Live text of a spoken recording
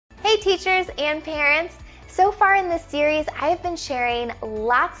teachers and parents! So far in this series, I have been sharing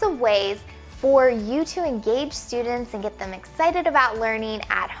lots of ways for you to engage students and get them excited about learning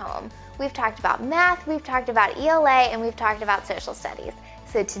at home. We've talked about math, we've talked about ELA, and we've talked about social studies.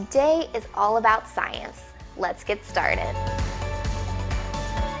 So today is all about science. Let's get started.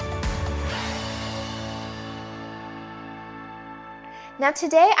 Now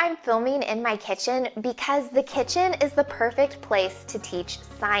today I'm filming in my kitchen because the kitchen is the perfect place to teach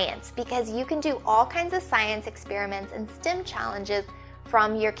science, because you can do all kinds of science experiments and STEM challenges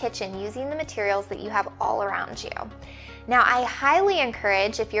from your kitchen using the materials that you have all around you. Now I highly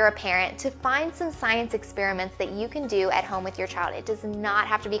encourage, if you're a parent, to find some science experiments that you can do at home with your child. It does not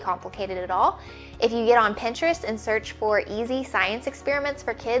have to be complicated at all. If you get on Pinterest and search for easy science experiments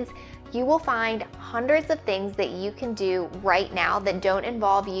for kids, you will find hundreds of things that you can do right now that don't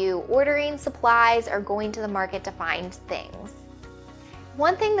involve you ordering supplies or going to the market to find things.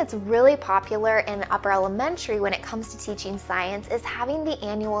 One thing that's really popular in upper elementary when it comes to teaching science is having the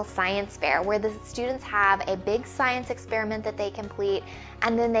annual science fair, where the students have a big science experiment that they complete,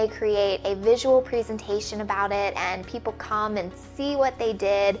 and then they create a visual presentation about it, and people come and see what they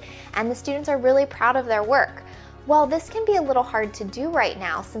did, and the students are really proud of their work. Well, this can be a little hard to do right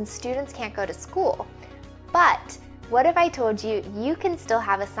now since students can't go to school. But what if I told you you can still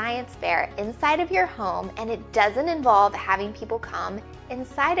have a science fair inside of your home, and it doesn't involve having people come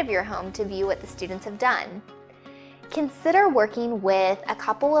inside of your home to view what the students have done? Consider working with a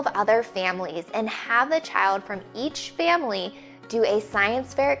couple of other families and have the child from each family do a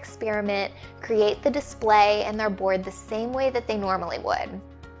science fair experiment, create the display and their board the same way that they normally would.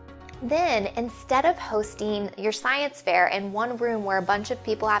 Then, instead of hosting your science fair in one room where a bunch of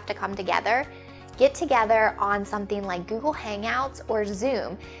people have to come together, get together on something like Google Hangouts or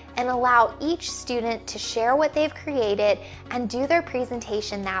Zoom and allow each student to share what they've created and do their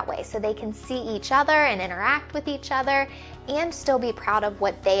presentation that way, so they can see each other and interact with each other and still be proud of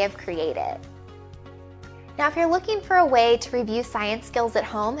what they have created. Now, if you're looking for a way to review science skills at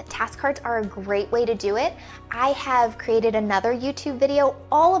home, task cards are a great way to do it. I have created another YouTube video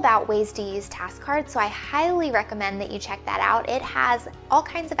all about ways to use task cards, so I highly recommend that you check that out. It has all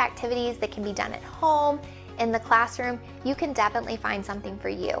kinds of activities that can be done at home, in the classroom. You can definitely find something for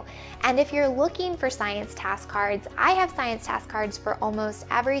you. And if you're looking for science task cards, I have science task cards for almost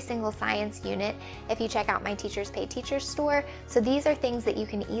every single science unit if you check out my Teachers Pay Teachers store. So these are things that you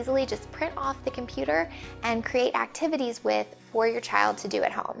can easily just print off the computer and create activities with for your child to do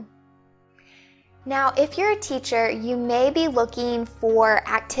at home. Now, if you're a teacher, you may be looking for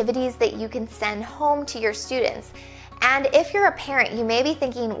activities that you can send home to your students. And if you're a parent, you may be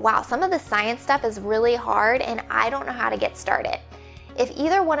thinking, wow, some of the science stuff is really hard and I don't know how to get started. If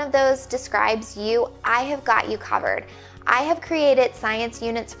either one of those describes you, I have got you covered. I have created science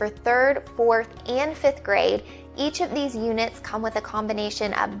units for 3rd, 4th, and 5th grade. Each of these units come with a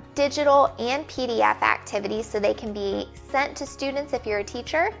combination of digital and PDF activities, so they can be sent to students if you're a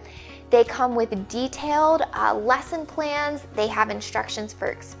teacher. They come with detailed lesson plans, they have instructions for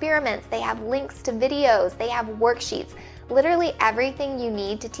experiments, they have links to videos, they have worksheets. Literally everything you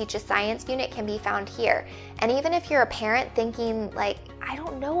need to teach a science unit can be found here. And even if you're a parent thinking like, I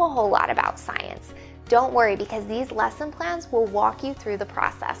don't know a whole lot about science, don't worry, because these lesson plans will walk you through the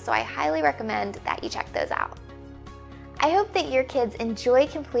process. So I highly recommend that you check those out. I hope that your kids enjoy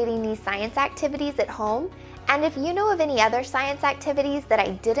completing these science activities at home. And if you know of any other science activities that I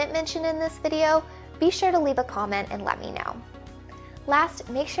didn't mention in this video, be sure to leave a comment and let me know. Last,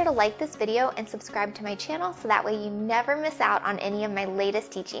 make sure to like this video and subscribe to my channel so that way you never miss out on any of my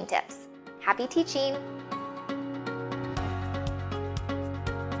latest teaching tips. Happy teaching!